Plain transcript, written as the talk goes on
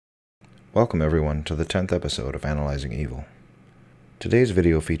Welcome everyone to the 10th episode of Analyzing Evil. Today's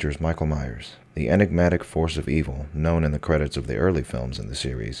video features Michael Myers, the enigmatic force of evil known in the credits of the early films in the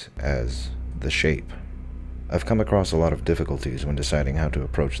series as The Shape. I've come across a lot of difficulties when deciding how to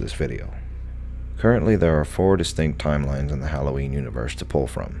approach this video. Currently there are 4 distinct timelines in the Halloween universe to pull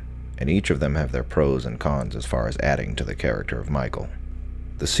from, and each of them have their pros and cons as far as adding to the character of Michael.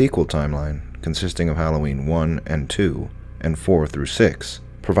 The sequel timeline, consisting of Halloween 1 and 2, and 4 through 6,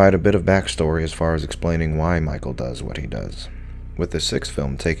 provide a bit of backstory as far as explaining why Michael does what he does, with the 6th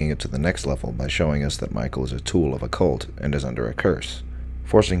film taking it to the next level by showing us that Michael is a tool of a cult and is under a curse,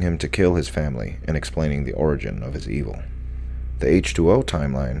 forcing him to kill his family and explaining the origin of his evil. The H2O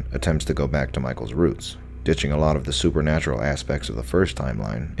timeline attempts to go back to Michael's roots, ditching a lot of the supernatural aspects of the first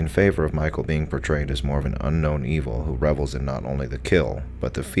timeline in favor of Michael being portrayed as more of an unknown evil who revels in not only the kill,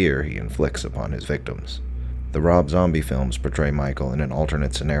 but the fear he inflicts upon his victims. The Rob Zombie films portray Michael in an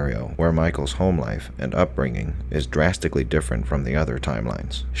alternate scenario where Michael's home life and upbringing is drastically different from the other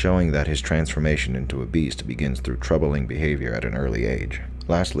timelines, showing that his transformation into a beast begins through troubling behavior at an early age.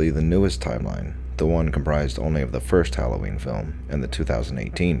 Lastly, the newest timeline, the one comprised only of the first Halloween film and the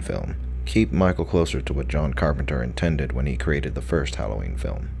 2018 film, keep Michael closer to what John Carpenter intended when he created the first Halloween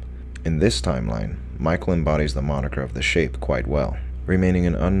film. In this timeline, Michael embodies the moniker of The Shape quite well, remaining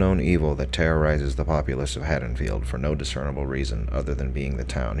an unknown evil that terrorizes the populace of Haddonfield for no discernible reason other than being the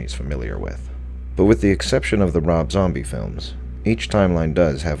town he's familiar with. But with the exception of the Rob Zombie films, each timeline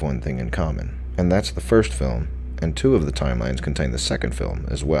does have one thing in common, and that's the first film, and 2 of the timelines contain the second film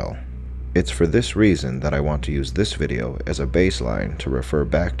as well. It's for this reason that I want to use this video as a baseline to refer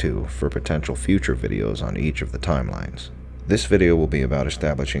back to for potential future videos on each of the timelines. This video will be about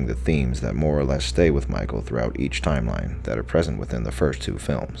establishing the themes that more or less stay with Michael throughout each timeline that are present within the first 2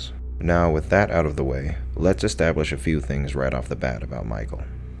 films. Now, with that out of the way, let's establish a few things right off the bat about Michael.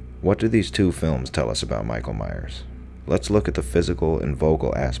 What do these 2 films tell us about Michael Myers? Let's look at the physical and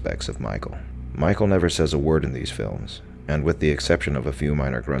vocal aspects of Michael. Michael never says a word in these films, and with the exception of a few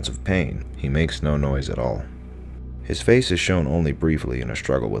minor grunts of pain, he makes no noise at all. His face is shown only briefly in a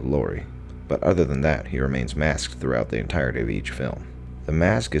struggle with Laurie, but other than that, he remains masked throughout the entirety of each film. The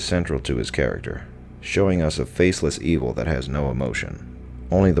mask is central to his character, showing us a faceless evil that has no emotion,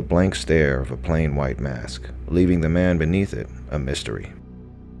 only the blank stare of a plain white mask, leaving the man beneath it a mystery.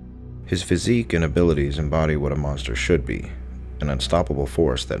 His physique and abilities embody what a monster should be, an unstoppable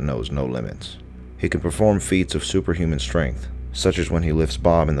force that knows no limits. He can perform feats of superhuman strength, such as when he lifts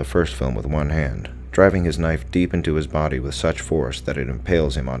Bob in the first film with one hand, driving his knife deep into his body with such force that it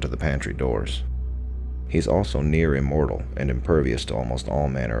impales him onto the pantry doors. He's also near immortal and impervious to almost all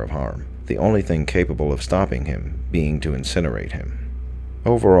manner of harm, the only thing capable of stopping him being to incinerate him.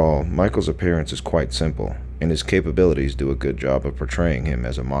 Overall, Michael's appearance is quite simple, and his capabilities do a good job of portraying him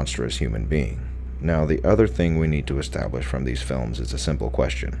as a monstrous human being. Now, the other thing we need to establish from these films is a simple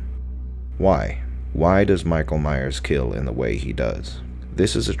question. Why? Why does Michael Myers kill in the way he does?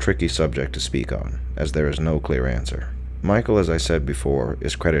 This is a tricky subject to speak on, as there is no clear answer. Michael, as I said before,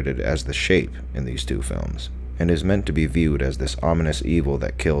 is credited as the Shape in these 2 films, and is meant to be viewed as this ominous evil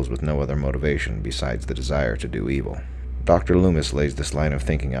that kills with no other motivation besides the desire to do evil. Dr. Loomis lays this line of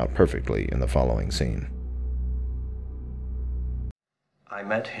thinking out perfectly in the following scene. I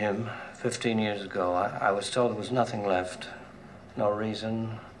met him 15 years ago. I was told there was nothing left. No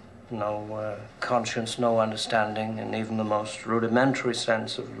reason, no conscience, no understanding, and even the most rudimentary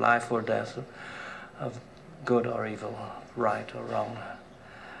sense of life or death, of good or evil, right or wrong.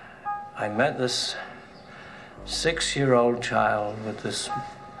 I met this 6-year-old child with this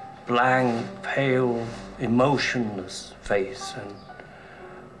blank, pale, emotionless face and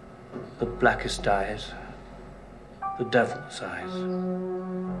the blackest eyes, the devil's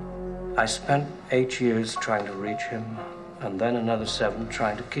eyes. I spent 8 years trying to reach him, and then another 7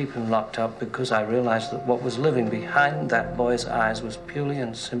 trying to keep him locked up because I realized that what was living behind that boy's eyes was purely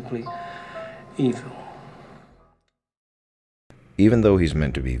and simply evil. Even though he's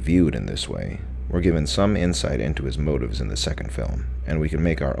meant to be viewed in this way, we're given some insight into his motives in the second film, and we can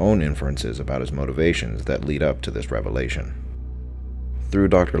make our own inferences about his motivations that lead up to this revelation. Through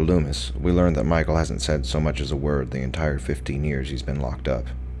Dr. Loomis, we learn that Michael hasn't said so much as a word the entire 15 years he's been locked up,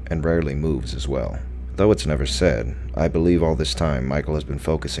 and rarely moves as well. Though it's never said, I believe all this time Michael has been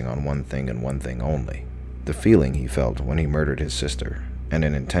focusing on one thing and one thing only: the feeling he felt when he murdered his sister, and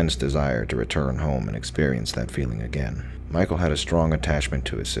an intense desire to return home and experience that feeling again. Michael had a strong attachment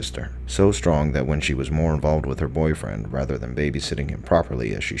to his sister, so strong that when she was more involved with her boyfriend rather than babysitting him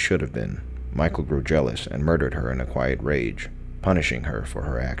properly as she should have been, Michael grew jealous and murdered her in a quiet rage, punishing her for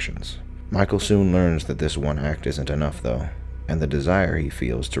her actions. Michael soon learns that this one act isn't enough though, and the desire he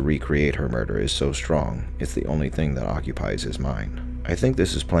feels to recreate her murder is so strong, it's the only thing that occupies his mind. I think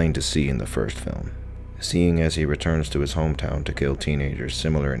this is plain to see in the first film, seeing as he returns to his hometown to kill teenagers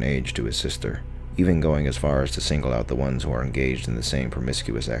similar in age to his sister, even going as far as to single out the ones who are engaged in the same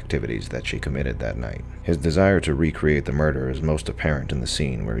promiscuous activities that she committed that night. His desire to recreate the murder is most apparent in the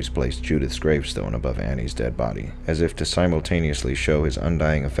scene where he's placed Judith's gravestone above Annie's dead body, as if to simultaneously show his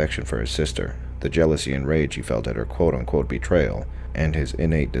undying affection for his sister, the jealousy and rage he felt at her quote-unquote betrayal, and his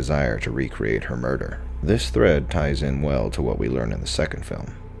innate desire to recreate her murder. This thread ties in well to what we learn in the second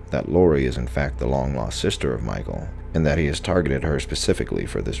film, that Laurie is in fact the long-lost sister of Michael, and that he has targeted her specifically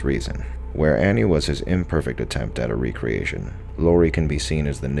for this reason. Where Annie was his imperfect attempt at a recreation, Laurie can be seen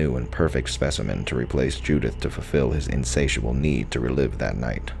as the new and perfect specimen to replace Judith to fulfill his insatiable need to relive that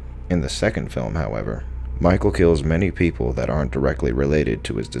night. In the second film, however, Michael kills many people that aren't directly related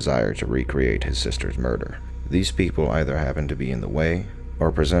to his desire to recreate his sister's murder. These people either happen to be in the way,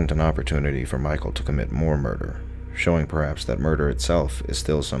 or present an opportunity for Michael to commit more murder, showing perhaps that murder itself is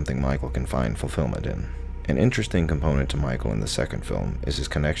still something Michael can find fulfillment in. An interesting component to Michael in the second film is his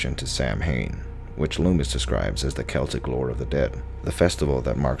connection to Samhain, which Loomis describes as the Celtic lore of the dead, the festival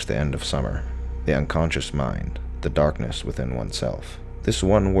that marks the end of summer, the unconscious mind, the darkness within oneself. This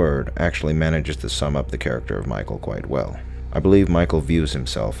one word actually manages to sum up the character of Michael quite well. I believe Michael views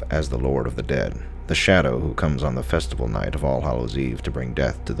himself as the Lord of the Dead, the shadow who comes on the festival night of All Hallows Eve to bring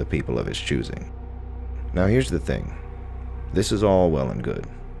death to the people of his choosing. Now here's the thing. This is all well and good,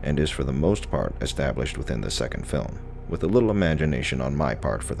 and is for the most part established within the second film, with a little imagination on my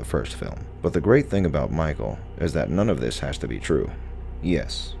part for the first film. But the great thing about Michael is that none of this has to be true.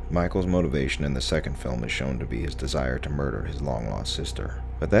 Yes, Michael's motivation in the second film is shown to be his desire to murder his long-lost sister.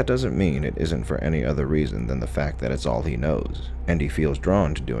 But that doesn't mean it isn't for any other reason than the fact that it's all he knows, and he feels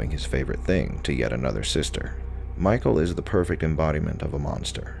drawn to doing his favorite thing to yet another sister. Michael is the perfect embodiment of a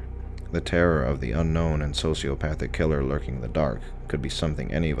monster. The terror of the unknown and sociopathic killer lurking in the dark could be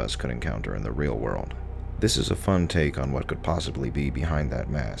something any of us could encounter in the real world. This is a fun take on what could possibly be behind that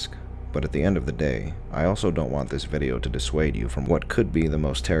mask, but at the end of the day, I also don't want this video to dissuade you from what could be the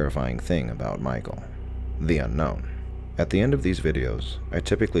most terrifying thing about Michael: the unknown. At the end of these videos, I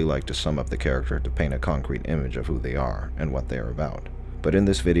typically like to sum up the character to paint a concrete image of who they are and what they are about. But in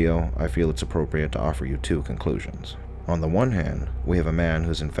this video, I feel it's appropriate to offer you two conclusions. On the one hand, we have a man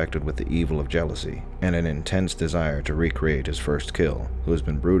who's infected with the evil of jealousy and an intense desire to recreate his first kill, who has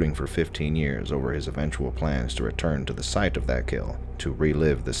been brooding for 15 years over his eventual plans to return to the site of that kill, to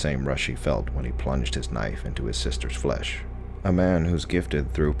relive the same rush he felt when he plunged his knife into his sister's flesh. A man who's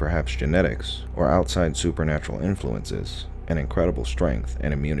gifted through perhaps genetics or outside supernatural influences an incredible strength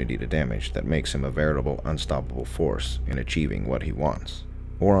and immunity to damage that makes him a veritable unstoppable force in achieving what he wants.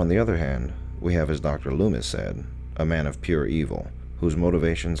 Or on the other hand, we have, as Dr. Loomis said, a man of pure evil, whose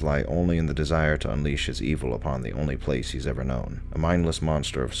motivations lie only in the desire to unleash his evil upon the only place he's ever known, a mindless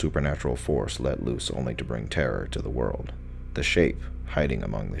monster of supernatural force let loose only to bring terror to the world, the Shape hiding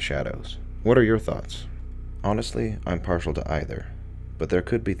among the shadows. What are your thoughts? Honestly, I'm partial to either, but there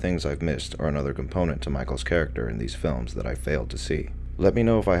could be things I've missed or another component to Michael's character in these films that I failed to see. Let me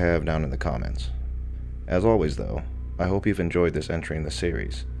know if I have down in the comments. As always though, I hope you've enjoyed this entry in the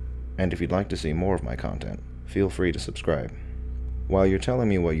series, and if you'd like to see more of my content, feel free to subscribe. While you're telling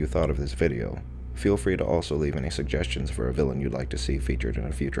me what you thought of this video, feel free to also leave any suggestions for a villain you'd like to see featured in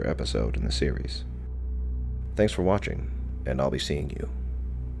a future episode in the series. Thanks for watching, and I'll be seeing you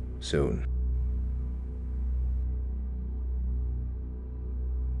soon.